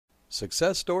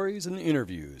Success stories and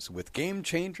interviews with game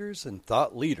changers and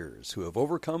thought leaders who have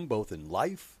overcome both in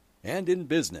life and in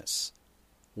business.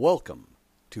 Welcome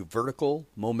to Vertical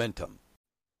Momentum.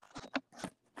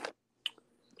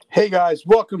 Hey guys,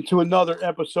 welcome to another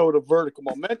episode of Vertical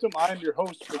Momentum. I am your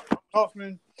host, Rick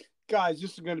Kaufman. Guys,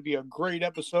 this is going to be a great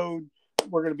episode.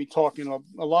 We're going to be talking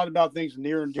a lot about things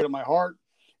near and dear to my heart,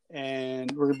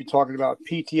 and we're going to be talking about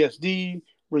PTSD,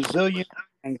 resilience,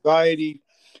 anxiety.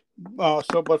 But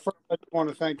first, I just want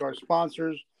to thank our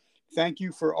sponsors. Thank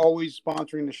you for always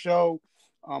sponsoring the show.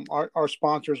 Our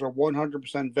sponsors are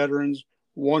 100% veterans,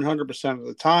 100% of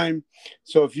the time.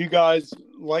 So if you guys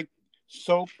like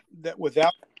soap that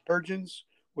without detergents,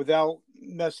 without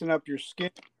messing up your skin,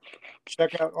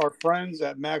 check out our friends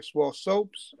at Maxwell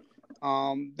Soaps.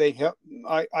 They help.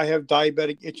 I have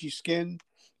diabetic itchy skin,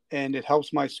 and it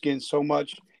helps my skin so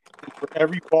much. For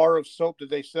every bar of soap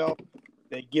that they sell,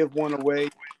 they give one away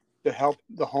to help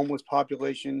the homeless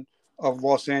population of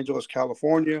Los Angeles,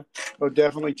 California. So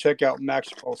definitely check out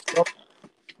Maxwell Soaps.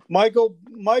 Michael,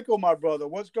 my brother,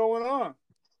 what's going on?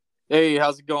 Hey,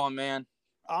 how's it going, man?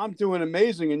 I'm doing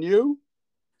amazing, and you?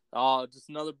 Oh, just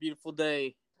another beautiful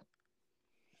day.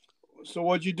 So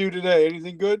what'd you do today?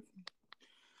 Anything good?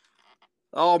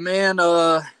 Oh, man,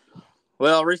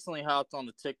 recently hopped on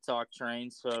the TikTok train,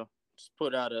 so just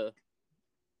put out a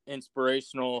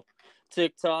inspirational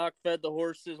TikTok, fed the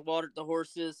horses, watered the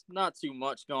horses. Not too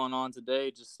much going on today,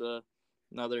 just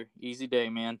another easy day,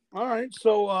 man. All right,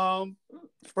 so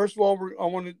first of all, I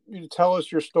wanted you to tell us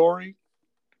your story.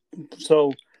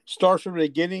 So start from the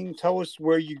beginning. Tell us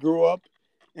where you grew up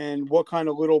and what kind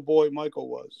of little boy Michael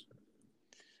was.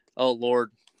 Oh,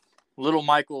 Lord. Little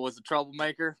Michael was a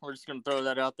troublemaker. We're just going to throw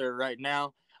that out there right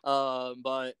now.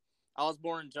 But I was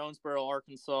born in Jonesboro,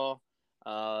 Arkansas.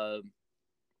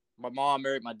 My mom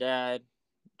married my dad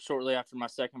shortly after my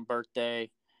second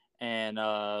birthday. And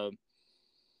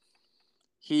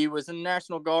he was in the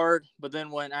National Guard, but then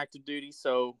went active duty.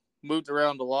 So moved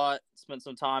around a lot. Spent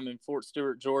some time in Fort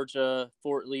Stewart, Georgia,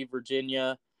 Fort Lee,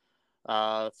 Virginia.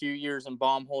 A few years in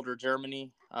Baumholder,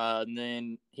 Germany. And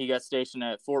then he got stationed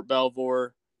at Fort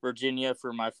Belvoir, Virginia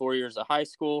for my 4 years of high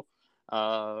school.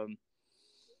 At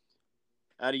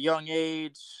a young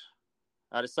age,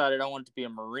 I decided I wanted to be a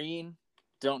Marine.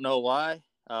 Don't know why,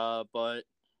 but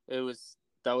that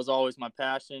was always my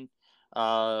passion.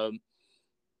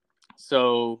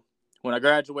 So when I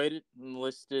graduated,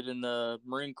 enlisted in the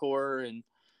Marine Corps and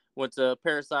went to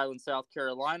Parris Island, South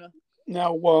Carolina.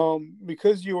 Now,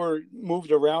 because you were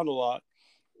moved around a lot,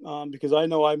 because I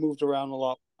know I moved around a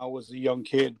lot when I was a young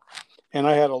kid, and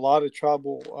I had a lot of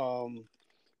trouble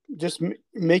just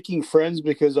making friends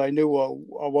because I knew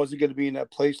I wasn't going to be in that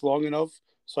place long enough.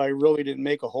 So I really didn't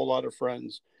make a whole lot of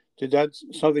friends. Did that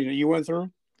something that you went through?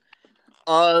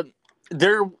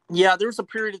 There was a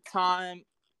period of time,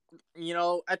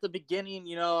 at the beginning,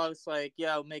 I was like,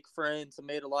 yeah, I'll make friends. I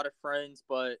made a lot of friends,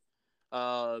 but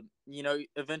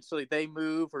eventually they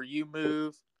move or you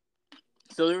move.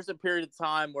 So there was a period of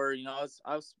time where,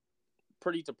 I was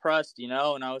pretty depressed,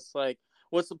 and I was like,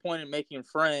 what's the point in making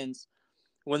friends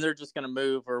when they're just going to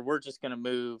move or we're just going to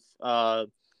move?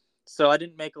 So I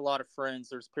didn't make a lot of friends.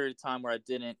 There was a period of time where I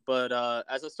didn't. But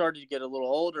as I started to get a little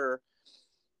older,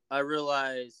 I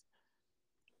realized,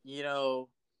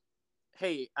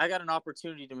 hey, I got an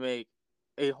opportunity to make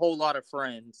a whole lot of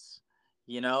friends,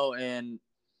 and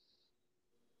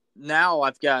now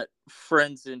I've got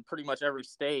friends in pretty much every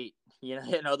state,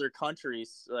 in other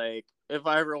countries. Like, if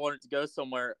I ever wanted to go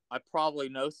somewhere, I probably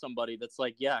know somebody that's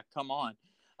like, yeah, come on.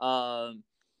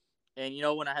 And,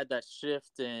 when I had that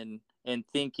shift in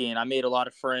thinking, I made a lot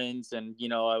of friends and,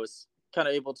 I was kind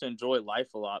of able to enjoy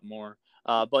life a lot more.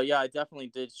 But, yeah, I definitely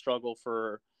did struggle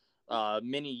for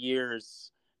many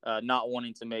years not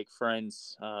wanting to make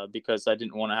friends because I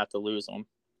didn't want to have to lose them.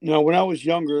 When I was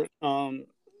younger,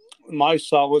 my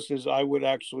solace is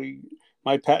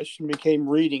my passion became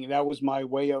reading. That was my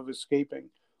way of escaping.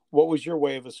 What was your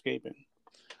way of escaping?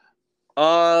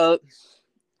 My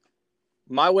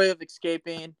way of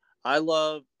escaping, I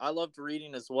loved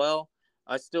reading as well.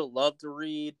 I still love to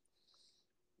read.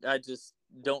 I just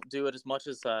don't do it as much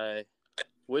as I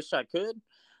wish I could.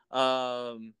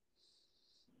 But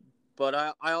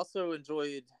I also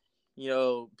enjoyed,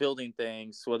 building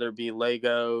things, whether it be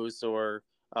Legos or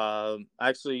I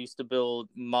actually used to build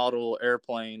model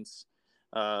airplanes.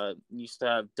 Used to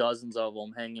have dozens of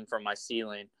them hanging from my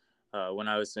ceiling when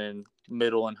I was in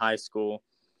middle and high school.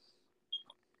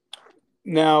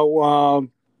 Now,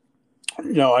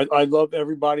 I love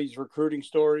everybody's recruiting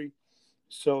story.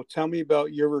 So tell me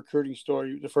about your recruiting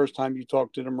story, the first time you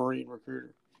talked to the Marine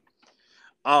recruiter.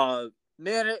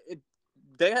 Man,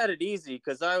 they had it easy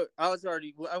because I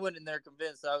went in there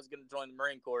convinced I was going to join the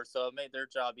Marine Corps, so it made their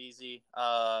job easy.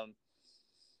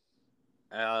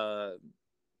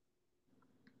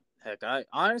 Heck, I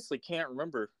honestly can't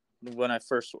remember when I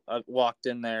first walked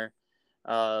in there.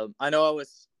 I know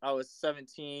I was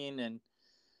 17, and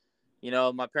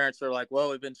my parents were like,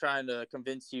 "Well, we've been trying to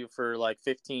convince you for like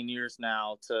 15 years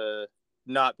now to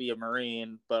not be a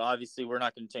Marine, but obviously we're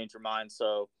not going to change your mind."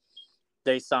 So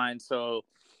they signed so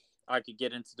I could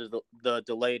get into the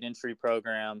delayed entry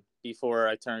program before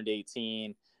I turned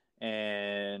 18,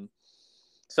 and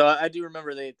so I do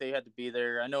remember they had to be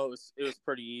there. I know it was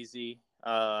pretty easy.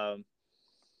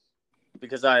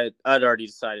 Because I'd already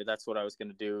decided that's what I was going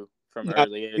to do from Now,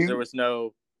 early age. There was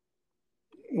no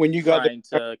when you got trying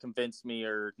to convince me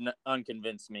or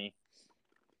unconvince me.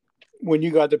 when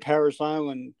you got to Paris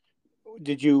Island,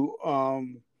 did you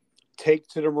take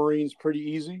to the Marines pretty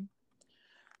easy?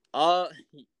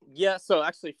 Yeah. So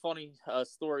actually, funny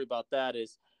story about that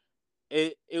is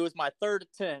it was my third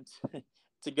attempt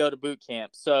to go to boot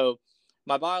camp. So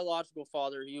my biological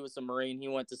father, he was a Marine. He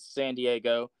went to San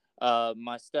Diego.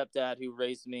 My stepdad, who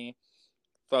raised me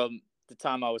from the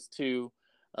time I was 2,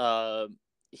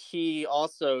 he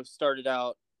also started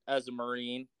out as a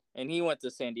Marine, and he went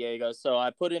to San Diego. So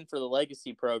I put in for the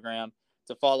Legacy program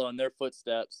to follow in their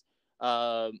footsteps.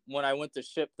 When I went to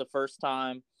ship the first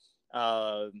time,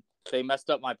 they messed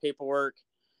up my paperwork,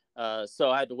 so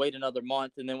I had to wait another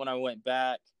month. And then when I went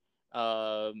back,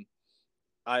 I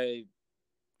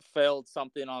failed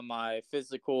something on my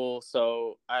physical,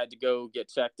 so I had to go get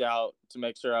checked out to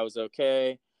make sure I was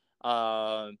okay.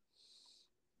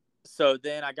 So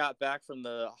then I got back from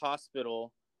the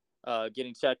hospital,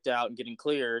 getting checked out and getting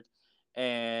cleared,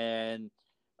 and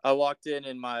I walked in,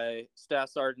 and my staff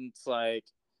sergeant's like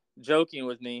joking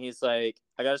with me. He's like,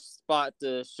 "I got a spot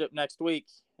to ship next week,"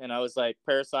 and I was like,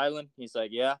 "Paris Island?" He's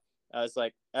like, "Yeah." I was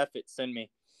like, "F it, send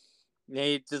me." And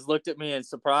he just looked at me in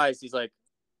surprise. He's like,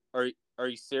 Are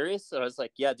you serious?" And I was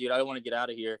like, "Yeah, dude, I don't want to get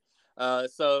out of here."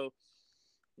 So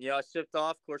I shipped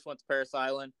off. Of course, went to Paris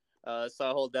Island. So I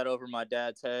hold that over my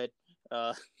dad's head.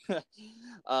 Uh,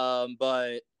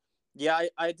 but yeah,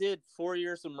 I did 4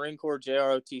 years of Marine Corps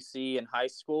JROTC in high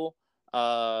school,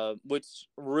 which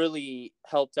really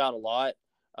helped out a lot.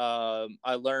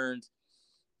 I learned,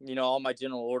 all my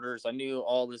general orders. I knew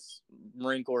all this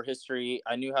Marine Corps history.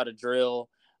 I knew how to drill.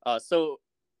 So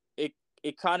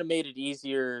it kind of made it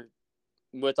easier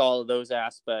with all of those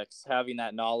aspects, having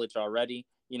that knowledge already.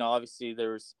 Obviously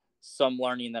there was some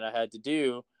learning that I had to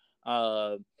do,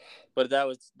 but that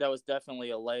was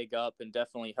definitely a leg up and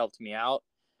definitely helped me out.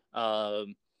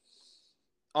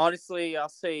 Honestly, I'll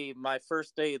say my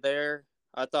first day there,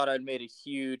 I thought I'd made a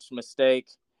huge mistake.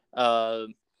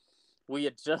 We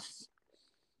had just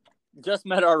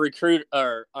met our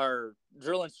our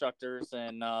drill instructors,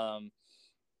 and our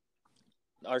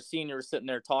senior was sitting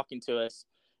there talking to us,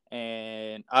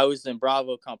 and I was in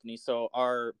Bravo company, so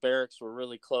our barracks were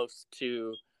really close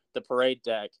to the parade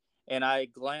deck. And I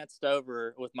glanced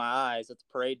over with my eyes at the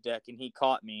parade deck, and he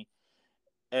caught me.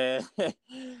 And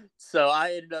so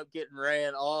I ended up getting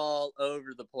ran all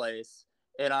over the place.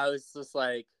 And I was just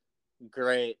like,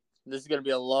 great. This is going to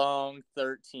be a long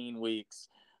 13 weeks.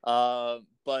 But,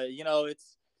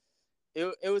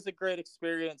 it was a great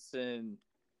experience, and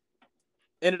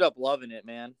ended up loving it,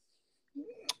 man.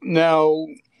 Now,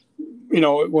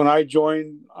 when I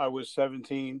joined, I was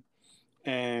 17,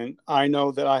 and I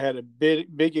know that I had a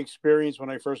big experience when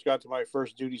I first got to my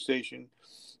first duty station,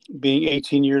 being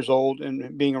 18 years old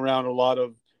and being around a lot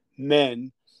of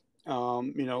men,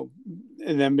 and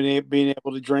then being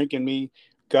able to drink, and me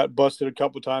got busted a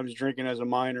couple times drinking as a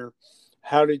minor.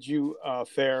 How did you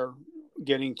fare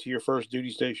getting to your first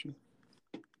duty station?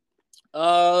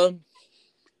 Yeah,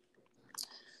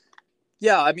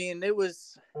 I mean, it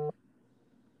was.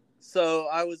 So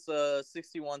I was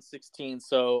 6116,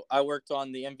 so I worked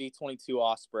on the MV-22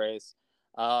 Ospreys,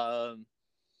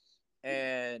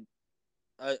 and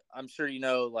I'm sure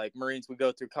like Marines, we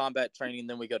go through combat training,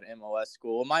 then we go to MOS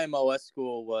school. My MOS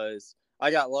school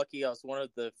I got lucky. I was one of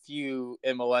the few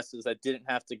MOSs that didn't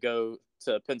have to go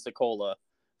to Pensacola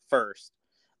first.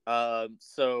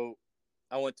 So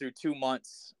I went through 2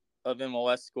 months of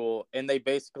MOS school, and they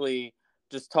basically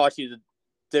just taught you the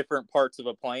different parts of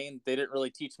a plane. They didn't really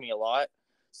teach me a lot.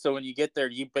 So when you get there,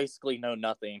 you basically know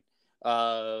nothing.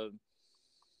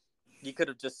 You could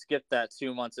have just skipped that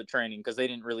 2 months of training because they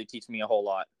didn't really teach me a whole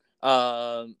lot.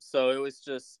 So it was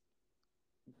just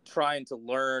trying to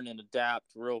learn and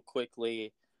adapt real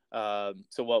quickly to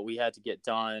what we had to get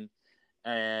done.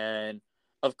 And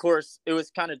of course, it was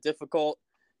kind of difficult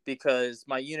because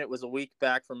my unit was a week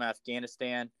back from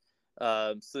Afghanistan.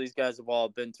 So these guys have all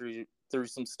been through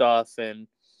some stuff, and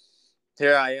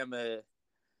here I am, a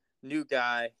new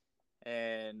guy,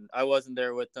 and I wasn't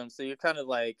there with them. So you're kind of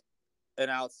like an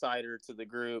outsider to the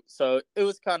group. So it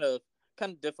was kind of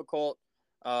difficult.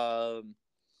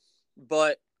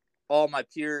 But all my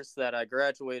peers that I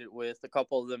graduated with, a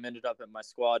couple of them ended up at my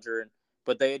squadron,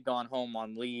 but they had gone home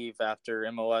on leave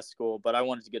after MOS school. But I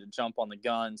wanted to get a jump on the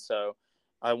gun, so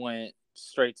I went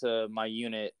straight to my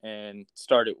unit and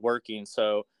started working.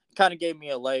 So it kind of gave me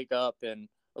a leg up and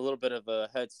a little bit of a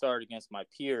head start against my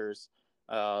peers.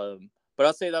 But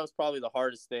I'll say that was probably the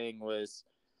hardest thing, was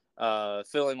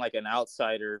feeling like an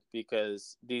outsider,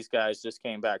 because these guys just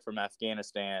came back from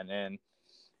Afghanistan and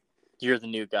you're the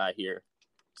new guy here.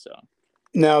 So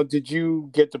Now, did you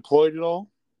get deployed at all?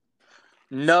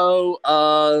 no,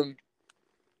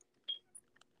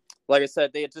 like I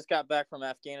said, they had just got back from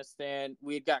Afghanistan.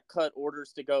 We had got cut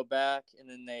orders to go back, and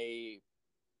then they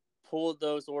pulled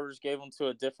those orders, gave them to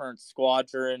a different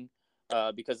squadron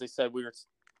because they said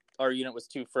our unit was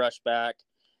too fresh back.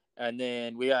 And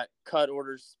then we got cut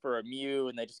orders for a MEU,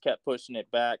 and they just kept pushing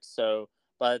it back. So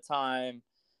by the time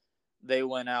they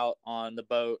went out on the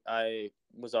boat, I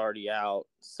was already out.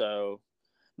 So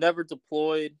never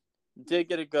deployed. Did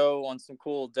get to go on some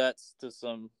cool debts to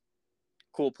some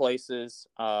cool places,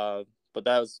 but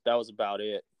that was about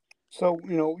it. So,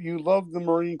 you love the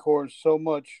Marine Corps so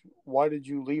much. Why did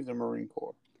you leave the Marine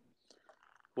Corps?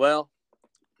 Well,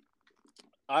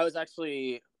 I was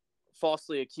actually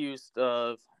falsely accused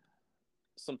of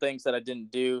some things that I didn't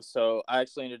do. So I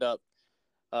actually ended up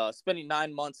spending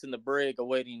 9 months in the brig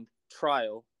awaiting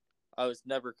trial. I was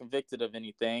never convicted of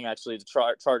anything. Actually,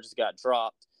 the charges got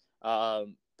dropped.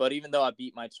 But even though I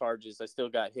beat my charges, I still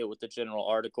got hit with the general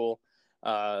article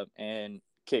and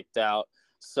kicked out.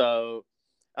 So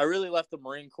I really left the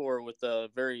Marine Corps with a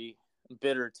very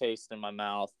bitter taste in my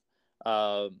mouth.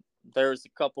 There was a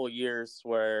couple of years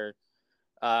where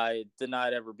I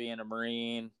denied ever being a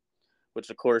Marine, which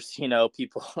of course,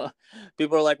 people are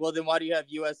like, well, then why do you have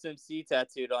USMC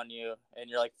tattooed on you? And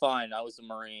you're like, fine, I was a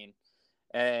Marine.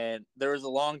 And there was a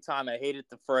long time I hated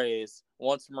the phrase,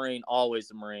 once a Marine,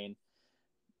 always a Marine.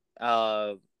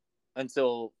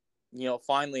 Until,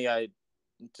 finally I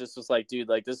just was like, dude,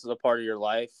 like, this is a part of your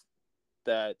life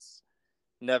that's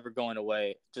never going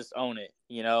away. Just own it,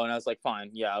 And I was like, fine,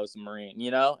 yeah, I was a Marine,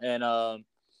 and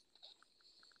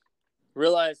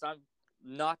realized I'm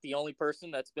not the only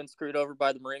person that's been screwed over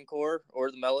by the Marine Corps or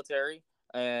the military.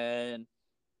 And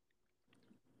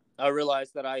I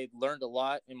realized that I learned a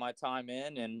lot in my time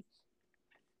in, and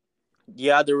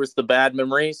yeah, there was the bad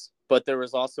memories, but there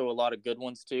was also a lot of good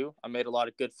ones too. I made a lot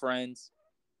of good friends.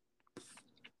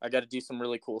 I got to do some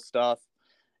really cool stuff,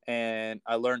 and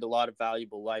I learned a lot of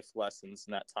valuable life lessons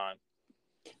in that time.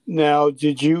 Now,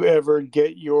 did you ever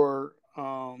get your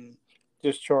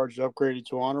discharge upgraded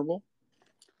to honorable?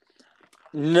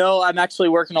 No, I'm actually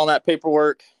working on that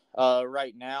paperwork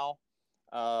right now,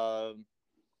 trying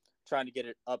to get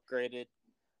it upgraded.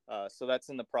 So that's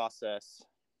in the process.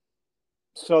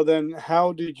 So then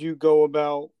how did you go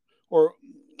about,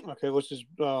 let's just,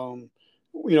 when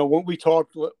we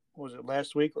talked, was it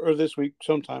last week or this week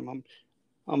sometime?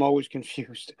 I'm always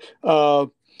confused.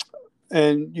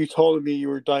 And you told me you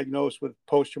were diagnosed with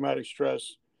post-traumatic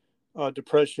stress,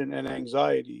 depression, and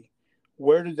anxiety.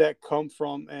 Where did that come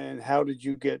from, and how did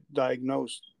you get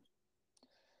diagnosed?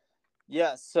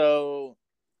 Yeah, so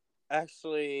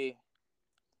actually,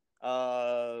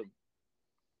 I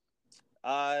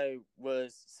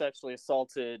was sexually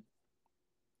assaulted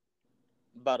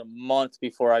about a month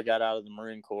before I got out of the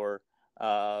Marine Corps.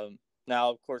 Now,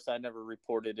 of course, I never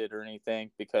reported it or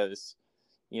anything because,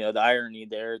 the irony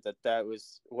there that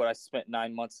was what I spent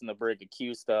 9 months in the brig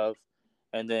accused of,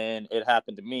 and then it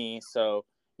happened to me. So,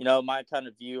 my kind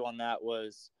of view on that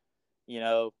was,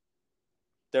 they're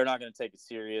not going to take it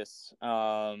serious.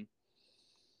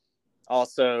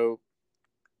 Also,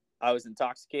 I was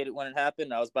intoxicated when it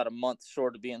happened. I was about a month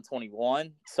short of being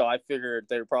 21. So I figured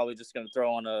they were probably just going to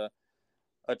throw on a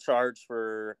charge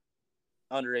for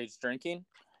underage drinking.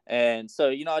 And so,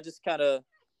 I just kind of,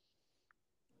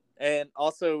 and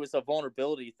also it was a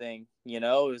vulnerability thing, it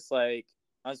was like,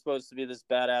 I'm supposed to be this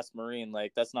badass Marine.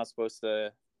 Like, that's not supposed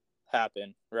to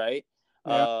happen. Right.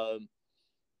 Yeah.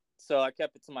 So I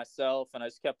kept it to myself, and I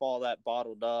just kept all that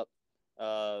bottled up.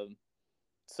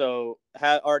 So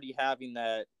already having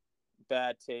that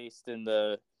bad taste and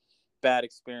the bad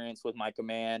experience with my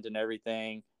command and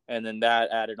everything, and then that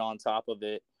added on top of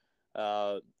it,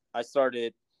 I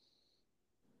started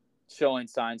showing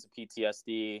signs of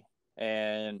PTSD,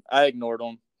 and I ignored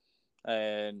them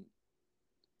and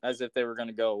as if they were going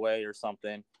to go away or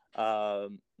something.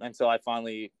 until I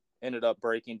finally ended up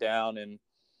breaking down and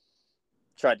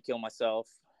tried to kill myself,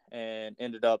 and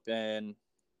ended up in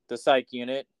the psych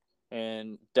unit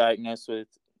and diagnosed with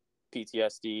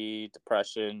PTSD,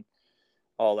 depression,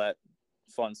 all that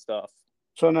fun stuff.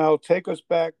 So now take us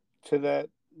back to that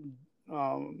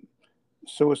um,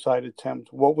 suicide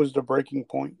attempt. What was the breaking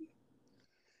point?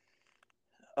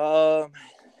 Um,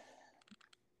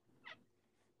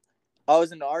 I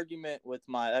was in an argument with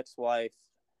my ex-wife,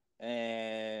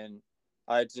 and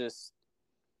I don't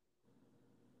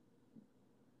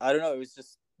know. It was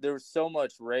just, there was so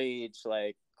much rage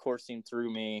like coursing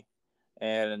through me,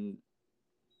 and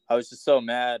I was just so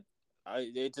mad.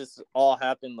 It just all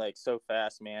happened like so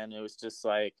fast, man. It was just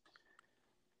like,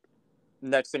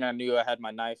 next thing I knew, I had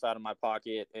my knife out of my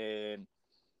pocket and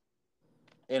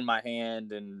in my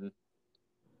hand, and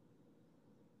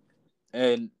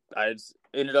I just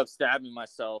ended up stabbing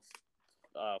myself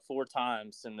 4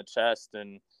 times in the chest.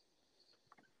 And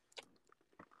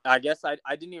I guess I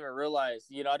didn't even realize,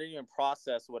 I didn't even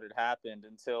process what had happened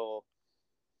until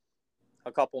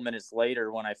a couple minutes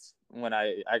later, when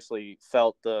I actually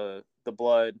felt the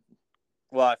blood.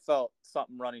 Well, I felt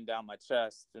something running down my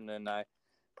chest, and then I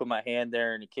put my hand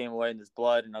there, and it came away in this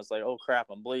blood, and I was like, "Oh crap,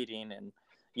 I'm bleeding!" And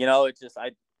it just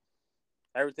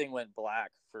everything went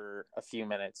black for a few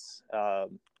minutes. That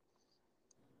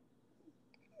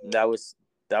was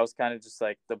kind of just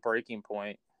like the breaking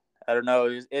point. I don't know.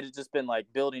 It had just been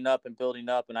like building up and building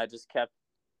up, and I just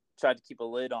tried to keep a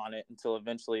lid on it until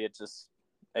eventually it just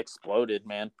exploded,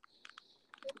 man.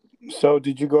 So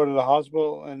did you go to the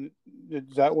hospital, and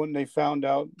is that when they found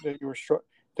out that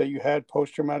that you had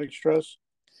post-traumatic stress?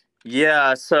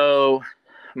 Yeah. So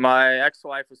my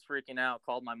ex-wife was freaking out,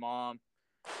 called my mom.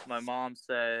 My mom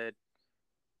said,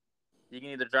 "You can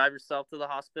either drive yourself to the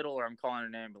hospital or I'm calling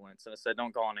an ambulance." And I said,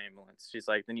 "Don't call an ambulance." She's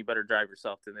like, "Then you better drive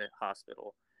yourself to the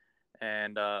hospital."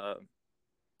 And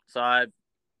so I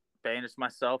bandaged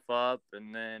myself up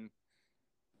and then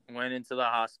went into the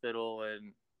hospital,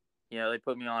 and they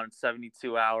put me on a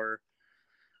 72-hour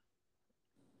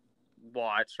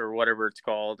watch or whatever it's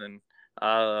called, and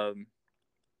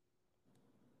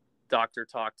doctor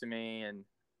talked to me, and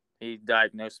he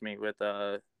diagnosed me with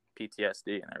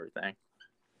PTSD and everything.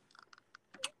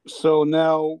 So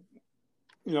now,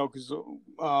 because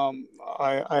I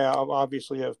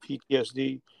obviously have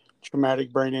PTSD,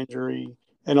 traumatic brain injury,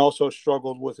 and also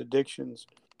struggled with addictions.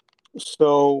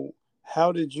 So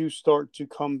how did you start to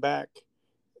come back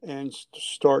and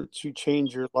start to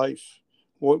change your life?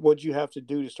 What did you have to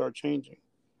do to start changing?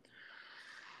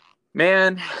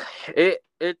 Man, it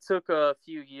took a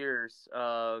few years.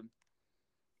 I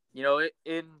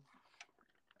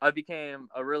became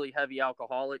a really heavy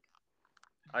alcoholic.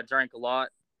 I drank a lot.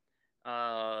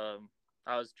 I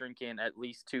was drinking at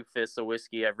least 2 fists of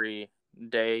whiskey every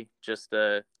day just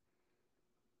to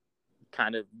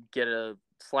kind of get a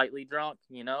slightly drunk,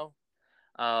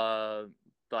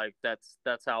 like that's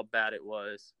how bad it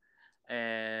was.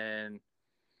 And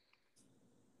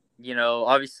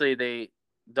obviously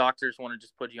doctors want to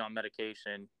just put you on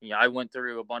medication. I went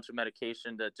through a bunch of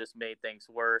medication that just made things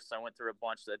worse. I went through a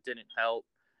bunch that didn't help,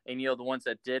 and the ones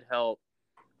that did help,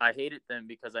 I hated them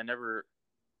because I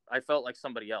felt like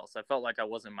somebody else. I felt like I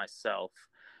wasn't myself.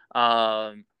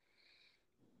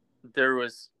 There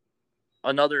was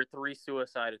another 3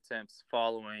 suicide attempts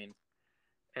following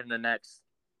in the next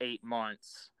 8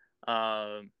 months.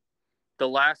 The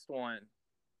last one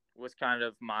was kind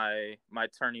of my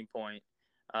turning point.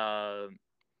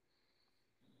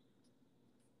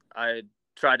 I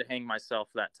tried to hang myself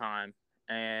that time,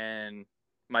 and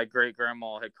my great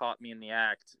grandma had caught me in the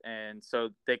act, and so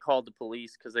they called the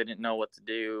police because they didn't know what to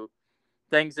do.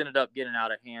 Things ended up getting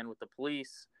out of hand with the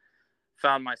police.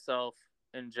 Found myself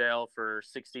in jail for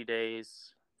 60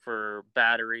 days for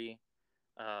battery,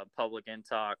 public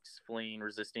intox, fleeing,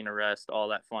 resisting arrest, all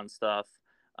that fun stuff.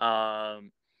 And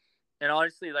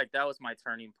honestly, like, that was my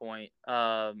turning point.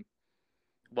 While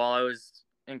I was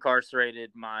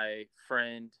incarcerated, my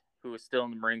friend who was still in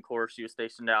the Marine Corps, she was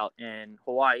stationed out in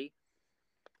Hawaii.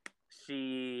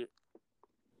 She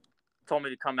told me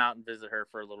to come out and visit her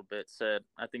for a little bit. Said,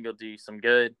 "I think it'll do you some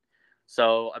good."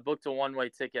 So I booked a one-way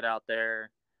ticket out there.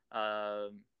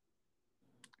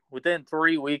 Within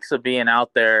 3 weeks of being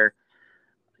out there,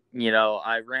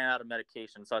 I ran out of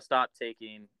medication. So I stopped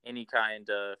taking any kind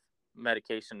of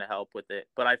medication to help with it.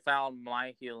 But I found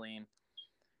my healing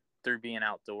through being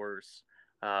outdoors.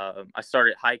 I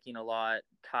started hiking a lot,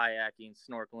 kayaking,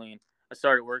 snorkeling. I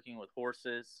started working with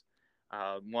horses.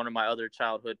 One of my other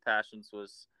childhood passions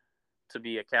was to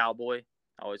be a cowboy.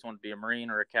 I always wanted to be a Marine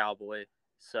or a cowboy.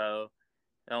 So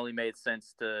it only made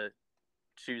sense to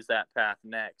choose that path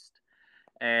next.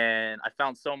 And I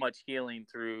found so much healing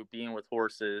through being with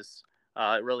horses.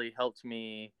 It really helped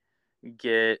me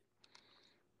get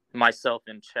myself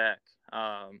in check.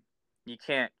 You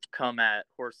can't come at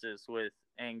horses with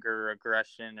anger,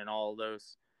 aggression, and all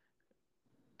those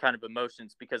kind of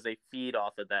emotions because they feed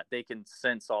off of that. They can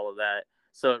sense all of that.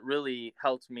 So it really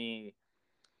helped me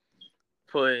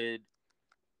put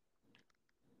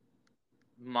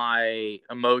my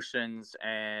emotions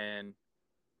and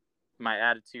my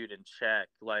attitude in check,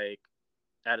 like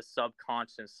at a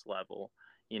subconscious level.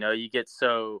 You get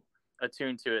so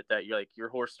attuned to it that you're like, your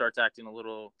horse starts acting a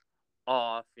little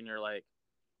off and you're like,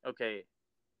 okay,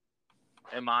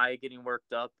 am I getting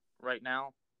worked up right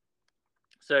now?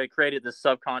 So it created this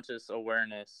subconscious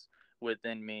awareness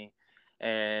within me.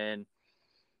 And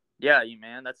yeah,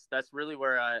 man, that's really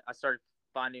where I started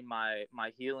finding my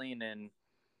healing and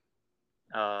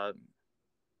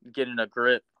getting a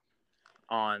grip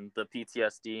on the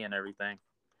PTSD and everything.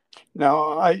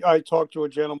 Now, I talked to a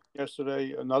gentleman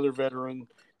yesterday, another veteran,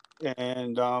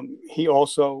 and he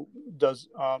also does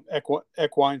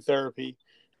equine therapy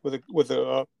with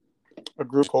a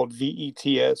group called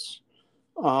VETS.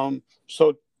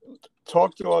 So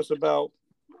talk to us about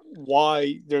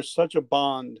why there's such a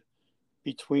bond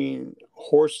between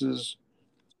horses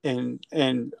and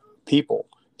people.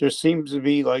 There seems to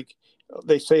be, like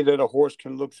they say, that a horse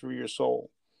can look through your soul.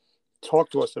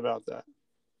 Talk to us about that.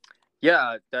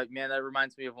 Yeah, that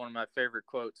reminds me of one of my favorite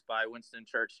quotes by Winston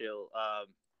Churchill.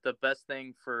 The best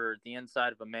thing for the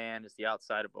inside of a man is the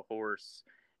outside of a horse.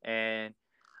 And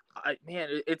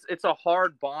it's a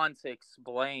hard bond to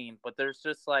explain, but there's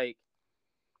just like,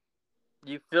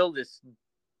 you feel this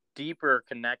deeper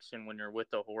connection when you're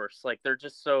with a horse. Like, they're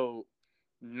just so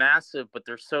massive, but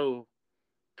they're so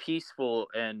peaceful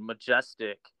and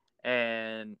majestic.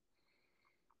 And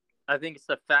I think it's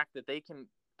the fact that they can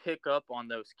pick up on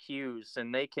those cues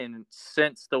and they can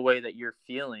sense the way that you're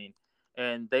feeling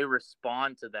and they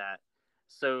respond to that.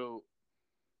 So,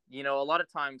 a lot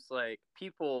of times, like,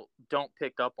 people don't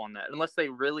pick up on that unless they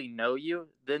really know you.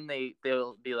 Then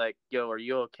they'll be like, yo, are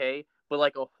you okay? But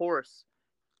like, a horse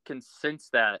can sense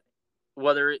that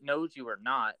whether it knows you or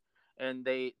not, and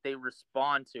they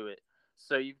respond to it.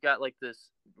 So you've got like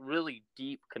this really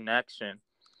deep connection.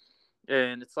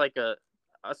 And it's like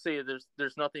I say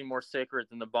there's nothing more sacred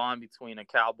than the bond between a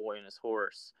cowboy and his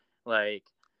horse. Like,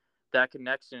 that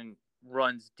connection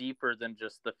runs deeper than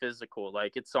just the physical.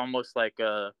 Like, it's almost like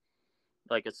a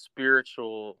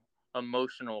spiritual,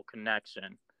 emotional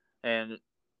connection. And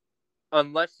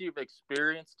unless you've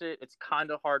experienced it, it's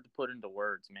kind of hard to put into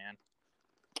words, man.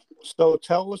 So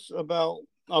tell us about.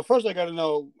 First, I got to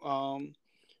know,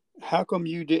 how come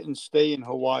you didn't stay in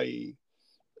Hawaii,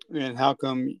 and how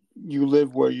come you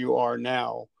live where you are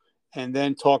now? And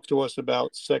then talk to us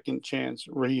about Second Chance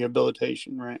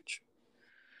Rehabilitation Ranch.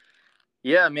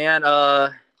 Yeah, man.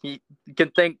 You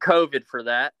can thank COVID for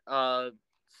that.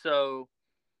 So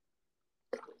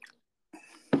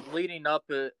leading up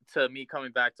to me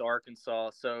coming back to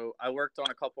Arkansas, so I worked on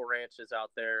a couple ranches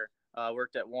out there. I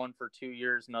worked at one for 2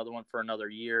 years, another one for another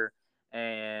year,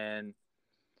 and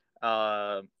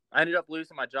I ended up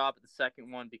losing my job at the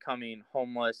second one, becoming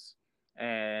homeless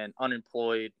and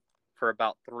unemployed for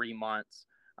about 3 months.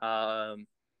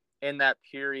 In that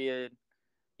period,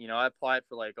 I applied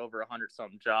for like over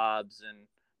 100-something jobs and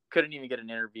couldn't even get an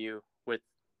interview with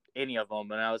any of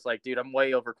them. And I was like, dude, I'm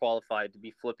way overqualified to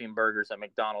be flipping burgers at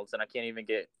McDonald's, and I can't even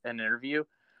get an interview.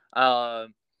 So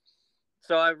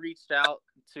I reached out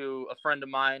to a friend of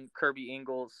mine, Kirby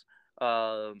Ingalls.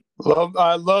 I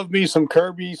love me some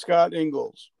Kirby Scott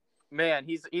Ingalls. Man,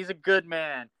 he's a good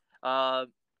man.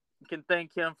 Can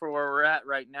thank him for where we're at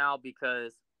right now,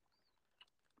 because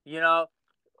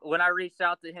when I reached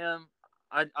out to him,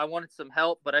 I wanted some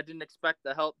help, but I didn't expect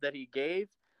the help that he gave.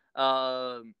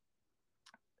 I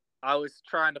was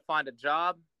trying to find a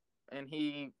job, and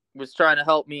he was trying to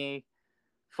help me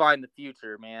find the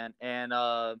future, man. And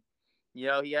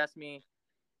he asked me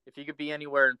if you could be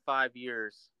anywhere in 5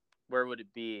 years, where would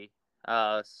it be?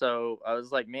 So I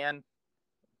was like, man,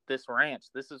 this ranch,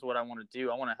 this is what I want to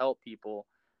do. I want to help people.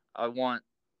 I want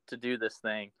to do this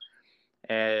thing.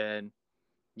 And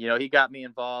he got me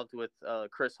involved with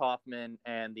Chris Hoffman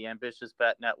and the Ambitious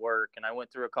Vet Network, and I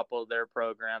went through a couple of their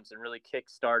programs and really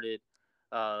kick-started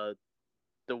the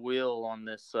wheel on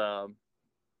this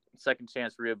Second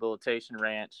Chance Rehabilitation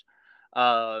Ranch.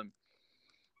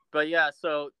 But yeah,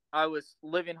 so I was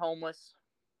living homeless,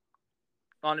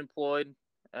 unemployed,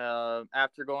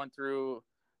 after going through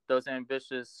those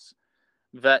Ambitious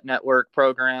Vet Network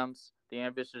programs, the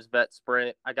Ambitious Vet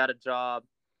Sprint. I got a job,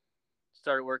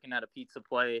 started working at a pizza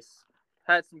place,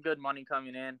 had some good money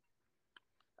coming in.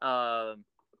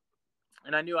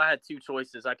 And I knew I had two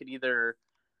choices. I could either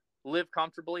live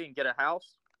comfortably and get a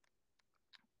house,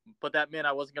 but that meant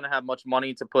I wasn't going to have much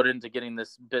money to put into getting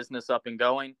this business up and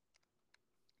going,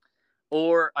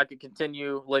 or I could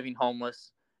continue living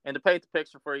homeless. And to paint the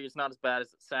picture for you, it's not as bad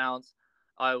as it sounds.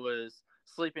 I was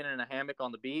sleeping in a hammock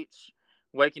on the beach,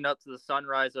 waking up to the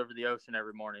sunrise over the ocean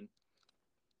every morning.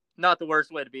 Not the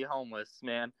worst way to be homeless,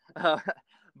 man.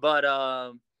 But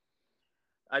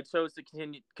I chose to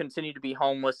continue to be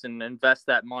homeless and invest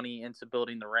that money into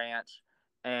building the ranch.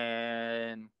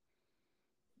 And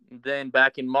then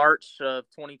back in March of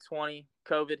 2020,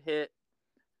 COVID hit.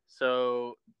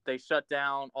 So they shut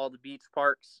down all the beach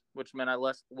parks, which meant I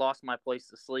lost my place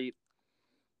to sleep.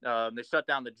 They shut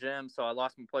down the gym, so I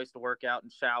lost my place to work out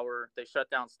and shower. They shut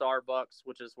down Starbucks,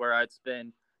 which is where I'd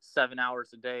spend 7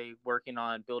 hours a day working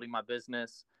on building my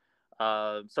business.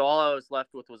 So all I was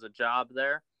left with was a job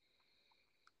there.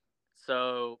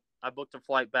 So I booked a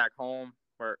flight back home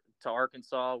to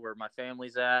Arkansas, where my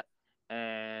family's at,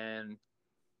 and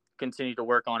continue to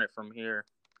work on it from here.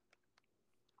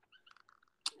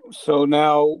 So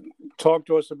now talk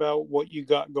to us about what you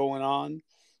got going on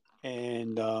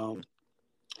and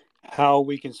how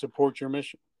we can support your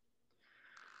mission.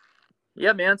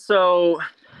 Yeah, man. So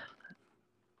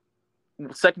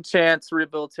Second Chance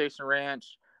Rehabilitation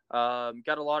Ranch,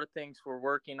 got a lot of things we're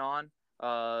working on.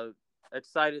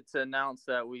 Excited to announce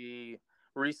that we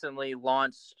recently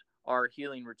launched our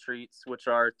healing retreats, which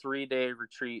are 3-day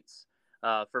retreats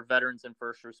for veterans and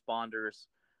first responders,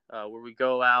 where we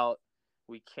go out,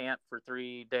 we camp for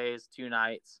 3 days, 2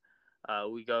 nights.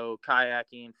 We go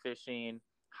kayaking, fishing,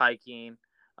 hiking,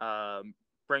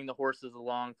 bring the horses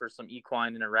along for some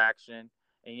equine interaction.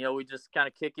 And, we just kind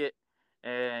of kick it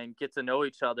and get to know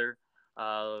each other.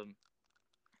 Kind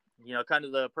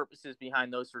of the purposes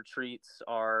behind those retreats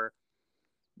are,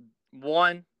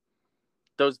 one,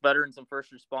 those veterans and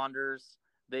first responders,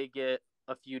 they get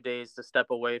a few days to step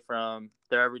away from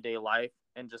their everyday life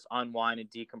and just unwind and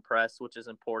decompress, which is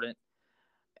important.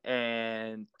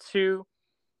 And 2,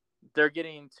 they're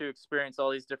getting to experience all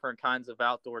these different kinds of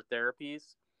outdoor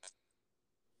therapies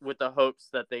with the hopes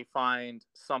that they find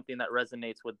something that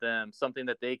resonates with them, something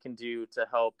that they can do to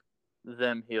help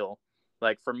them heal.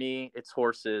 Like for me, it's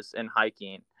horses and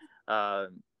hiking.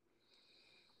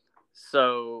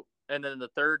 And then the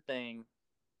third thing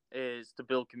is to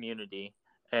build community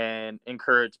and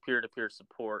encourage peer-to-peer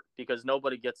support, because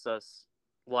nobody gets us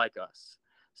like us.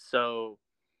 So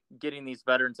getting these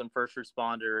veterans and first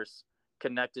responders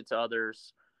connected to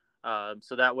others,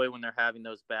 so that way when they're having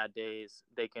those bad days,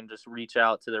 they can just reach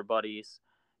out to their buddies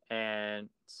and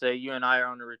say, you and I are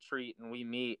on a retreat and we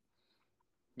meet.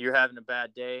 You're having a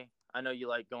bad day. I know you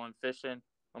like going fishing.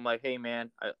 I'm like, hey,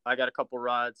 man, I got a couple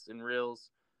rods and reels.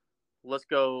 Let's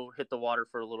go hit the water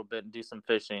for a little bit and do some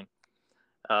fishing.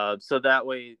 So that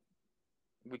way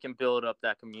we can build up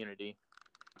that community.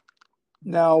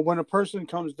 Now, when a person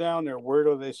comes down there, where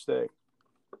do they stay?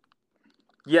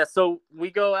 Yeah, so we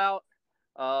go out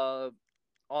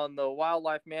on the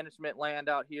wildlife management land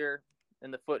out here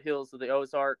in the foothills of the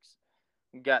Ozarks.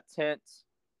 We got tents.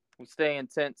 We stay in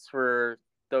tents for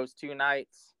those 2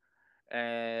 nights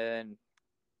and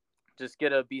just get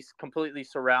to be completely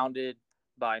surrounded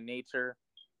by nature,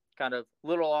 kind of a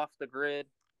little off the grid,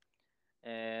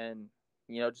 and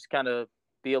just kind of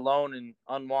be alone and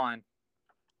unwind.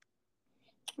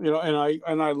 And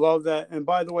I love that. And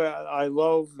by the way, I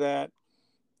love that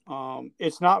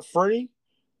it's not free,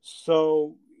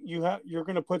 so you're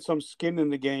going to put some skin in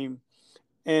the game,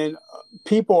 and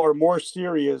people are more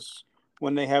serious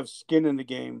when they have skin in the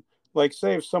game. Like,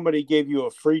 say if somebody gave you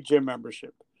a free gym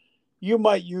membership, you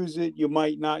might use it, you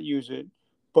might not use it,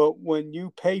 but when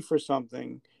you pay for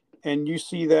something and you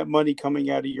see that money coming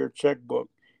out of your checkbook,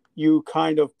 you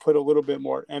kind of put a little bit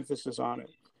more emphasis on it.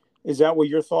 Is that what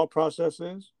your thought process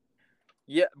is?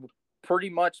 Yeah, pretty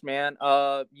much, man.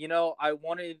 I didn't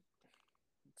want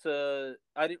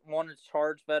to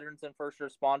charge veterans and first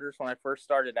responders when I first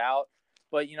started out,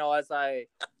 but as I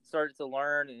started to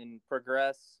learn and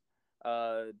progress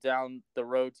down the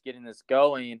road to getting this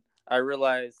going, I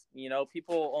realized,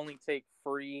 people only take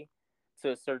free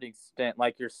to a certain extent,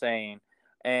 like you're saying.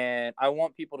 And I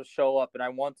want people to show up and I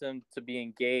want them to be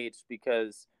engaged,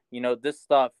 because, this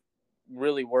stuff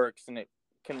really works and it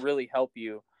can really help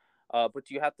you. But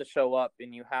you have to show up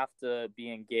and you have to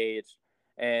be engaged.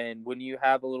 And when you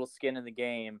have a little skin in the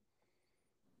game,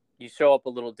 you show up a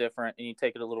little different and you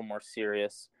take it a little more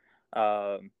serious.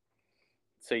 So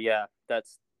yeah,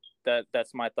 that's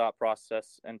my thought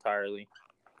process entirely.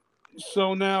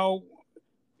 So now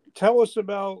tell us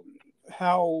about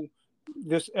how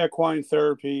this equine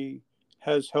therapy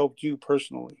has helped you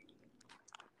personally?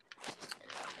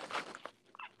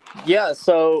 Yeah,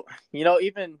 so,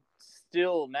 even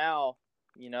still now,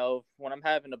 when I'm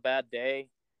having a bad day,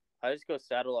 I just go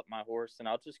saddle up my horse and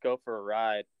I'll just go for a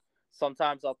ride.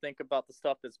 Sometimes I'll think about the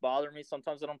stuff that's bothering me.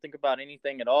 Sometimes I don't think about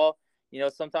anything at all.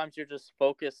 Sometimes you're just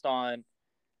focused on,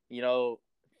 you know,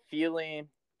 feeling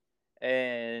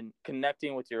and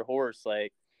connecting with your horse.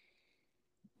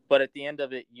 But at the end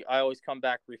of it, I always come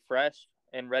back refreshed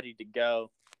and ready to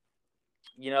go.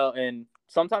 And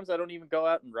sometimes I don't even go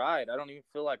out and ride. I don't even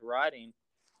feel like riding.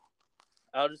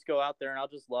 I'll just go out there and I'll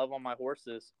just love on my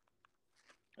horses.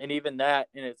 And even that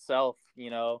in itself,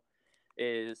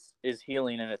 is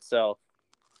healing in itself.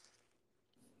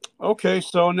 Okay,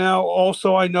 so now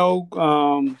also I know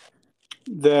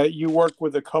that you work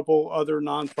with a couple other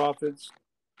nonprofits,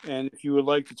 and if you would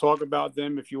like to talk about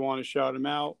them, if you want to shout them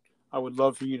out, I would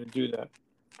love for you to do that.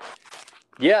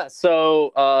 Yeah,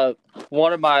 so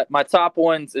one of my top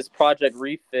ones is Project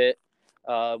Refit.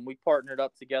 We partnered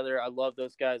up together. I love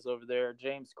those guys over there.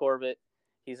 James Corbett,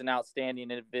 he's an outstanding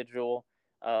individual.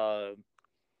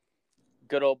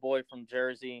 Good old boy from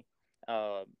Jersey.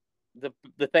 Uh,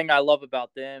 the thing I love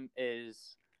about them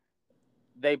is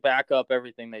they back up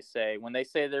everything they say. When they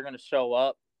say they're going to show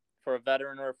up for a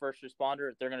veteran or a first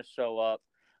responder, they're going to show up.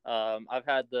 I've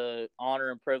had the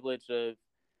honor and privilege of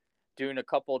doing a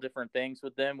couple of different things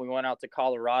with them. We went out to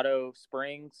Colorado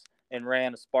Springs and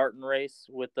ran a Spartan race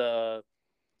with a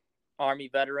Army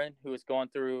veteran who was going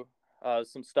through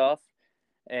some stuff,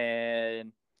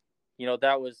 and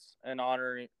that was an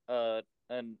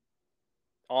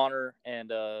honor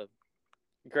and a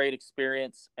great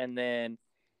experience. And then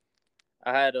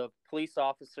I had a police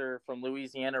officer from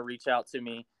Louisiana reach out to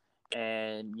me,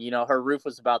 and her roof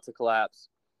was about to collapse.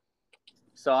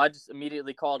 So I just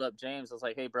immediately called up James. I was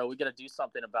like, "Hey, bro, we got to do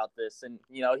something about this." And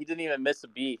he didn't even miss a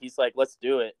beat. He's like, "Let's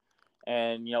do it."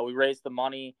 And we raised the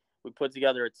money. We put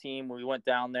together a team. We went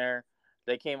down there.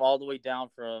 They drove all the way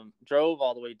down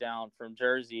from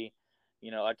Jersey.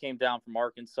 I came down from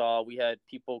Arkansas. We had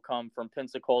people come from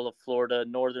Pensacola, Florida,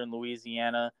 northern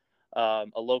Louisiana. A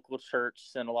local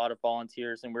church sent a lot of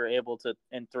volunteers, and we were able to,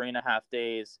 in 3.5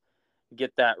 days,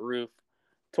 get that roof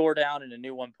tore down and a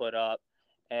new one put up.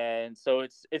 And so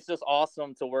it's just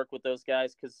awesome to work with those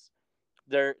guys because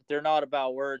they're not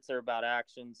about words, they're about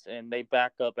actions, and they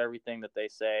back up everything that they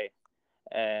say.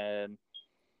 And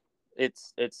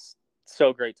it's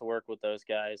so great to work with those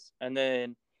guys. And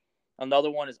then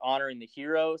another one is Honoring the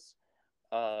Heroes.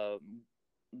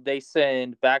 They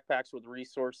send backpacks with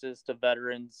resources to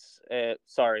veterans. Their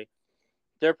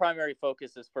primary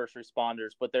focus is first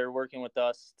responders, but they're working with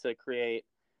us to create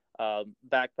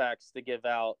backpacks to give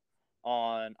out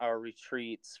on our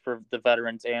retreats for the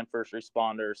veterans and first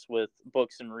responders with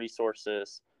books and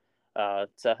resources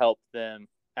to help them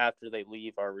after they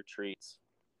leave our retreats.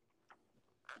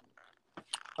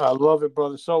 I love it,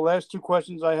 brother. So last two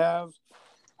questions I have.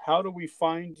 How do we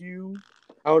find you?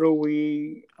 How do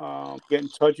we get in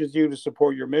touch with you to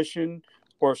support your mission?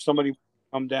 Or if somebody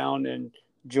come down and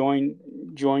join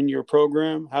your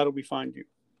program, how do we find you?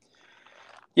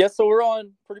 Yeah, so we're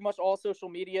on pretty much all social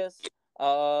medias.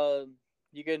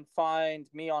 You can find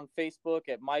me on Facebook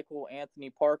at Michael Anthony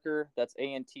Parker. That's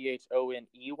Anthoney.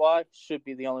 Should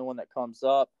be the only one that comes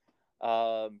up.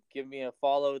 Give me a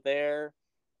follow there,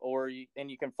 and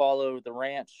you can follow the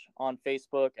ranch on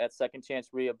Facebook at Second Chance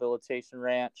Rehabilitation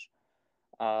Ranch.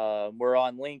 We're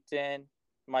on LinkedIn,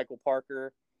 Michael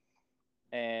Parker,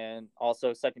 and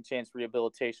also Second Chance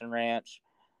Rehabilitation Ranch.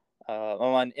 I'm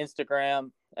on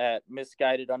Instagram at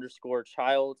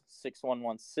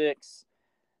misguided_child6116,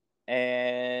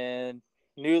 and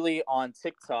newly on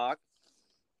TikTok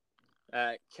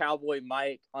at Cowboy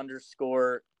Mike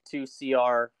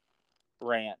 _2CR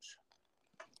Ranch.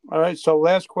 All right. So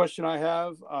last question I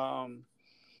have. A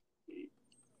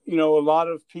lot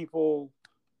of people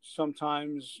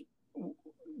sometimes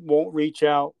won't reach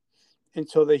out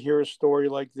until they hear a story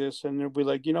like this, and they'll be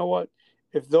like, you know what?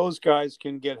 If those guys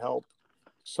can get help,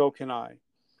 so can I.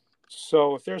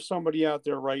 So if there's somebody out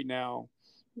there right now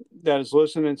that is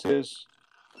listening to this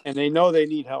and they know they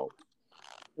need help,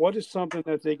 what is something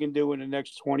that they can do in the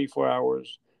next 24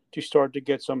 hours to start to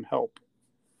get some help?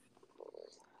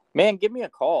 Man, give me a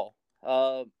call.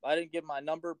 I didn't give my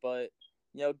number, but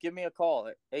give me a call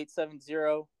at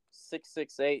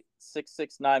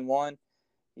 870-668-6691.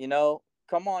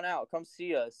 Come on out, come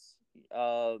see us.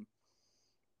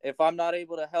 If I'm not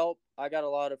able to help, I got a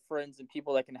lot of friends and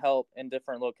people that can help in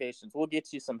different locations. We'll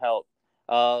get you some help.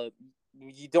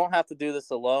 You don't have to do this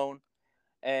alone,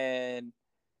 and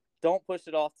don't push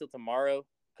it off till tomorrow.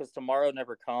 because tomorrow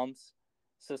never comes.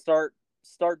 So start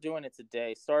doing it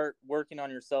today. Start working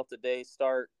on yourself today.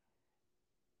 Start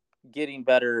getting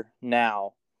better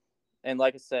now. And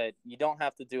like I said, you don't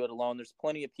have to do it alone. There's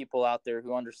plenty of people out there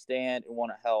who understand and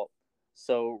want to help.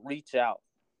 So reach out.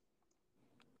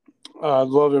 I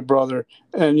love it, brother.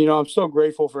 And, I'm so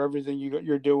grateful for everything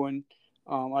you're doing.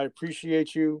 I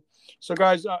appreciate you. So,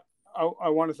 guys, I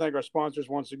want to thank our sponsors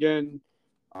once again,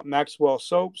 Maxwell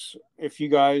Soaps. If you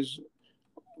guys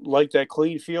like that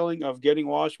clean feeling of getting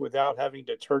washed without having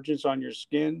detergents on your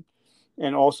skin,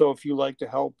 and also if you like to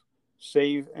help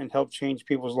save and help change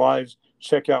people's lives,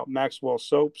 check out Maxwell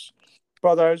Soaps.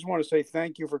 Brother, I just want to say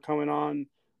thank you for coming on.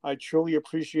 I truly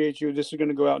appreciate you. This is going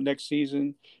to go out next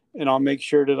season, and I'll make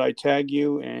sure that I tag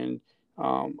you. And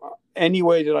any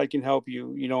way that I can help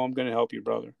you, I'm going to help you,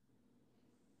 brother.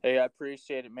 Hey, I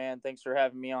appreciate it, man. Thanks for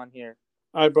having me on here.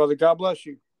 All right, brother. God bless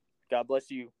you. God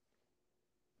bless you.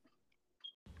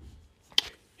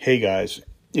 Hey, guys.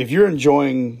 If you're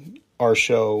enjoying our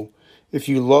show, if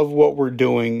you love what we're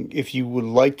doing, if you would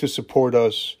like to support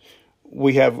us,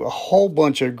 we have a whole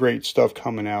bunch of great stuff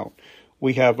coming out.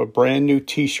 We have a brand new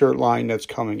t-shirt line that's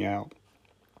coming out.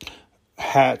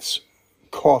 Hats,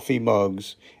 coffee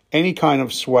mugs, any kind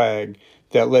of swag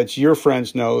that lets your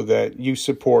friends know that you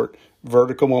support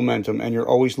Vertical Momentum and you're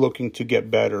always looking to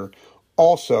get better.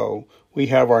 Also, we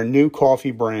have our new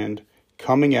coffee brand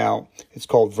coming out. It's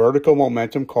called Vertical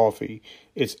Momentum Coffee.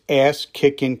 It's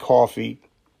ass-kicking coffee,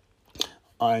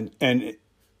 and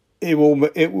it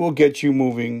will get you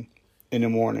moving in the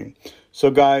morning. So,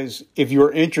 guys, if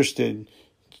you're interested,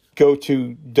 go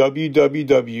to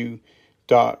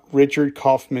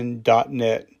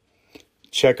www.richardkaufman.net.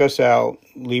 Check us out.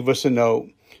 Leave us a note.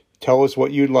 Tell us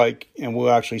what you'd like, and we'll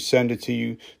actually send it to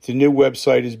you. The new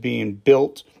website is being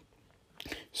built.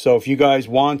 So if you guys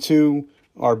want to,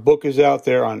 our book is out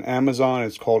there on Amazon.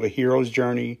 It's called A Hero's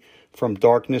Journey from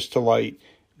Darkness to Light.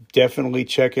 Definitely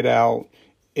check it out.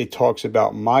 It talks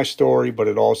about my story, but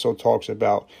it also talks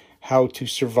about how to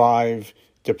survive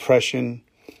depression,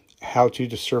 how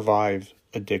to survive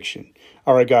addiction.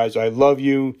 All right, guys, I love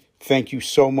you. Thank you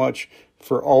so much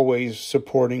for always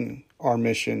supporting our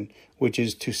mission, which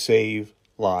is to save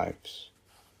lives.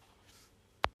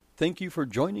 Thank you for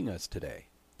joining us today.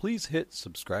 Please hit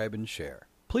subscribe and share.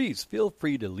 Please feel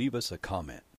free to leave us a comment.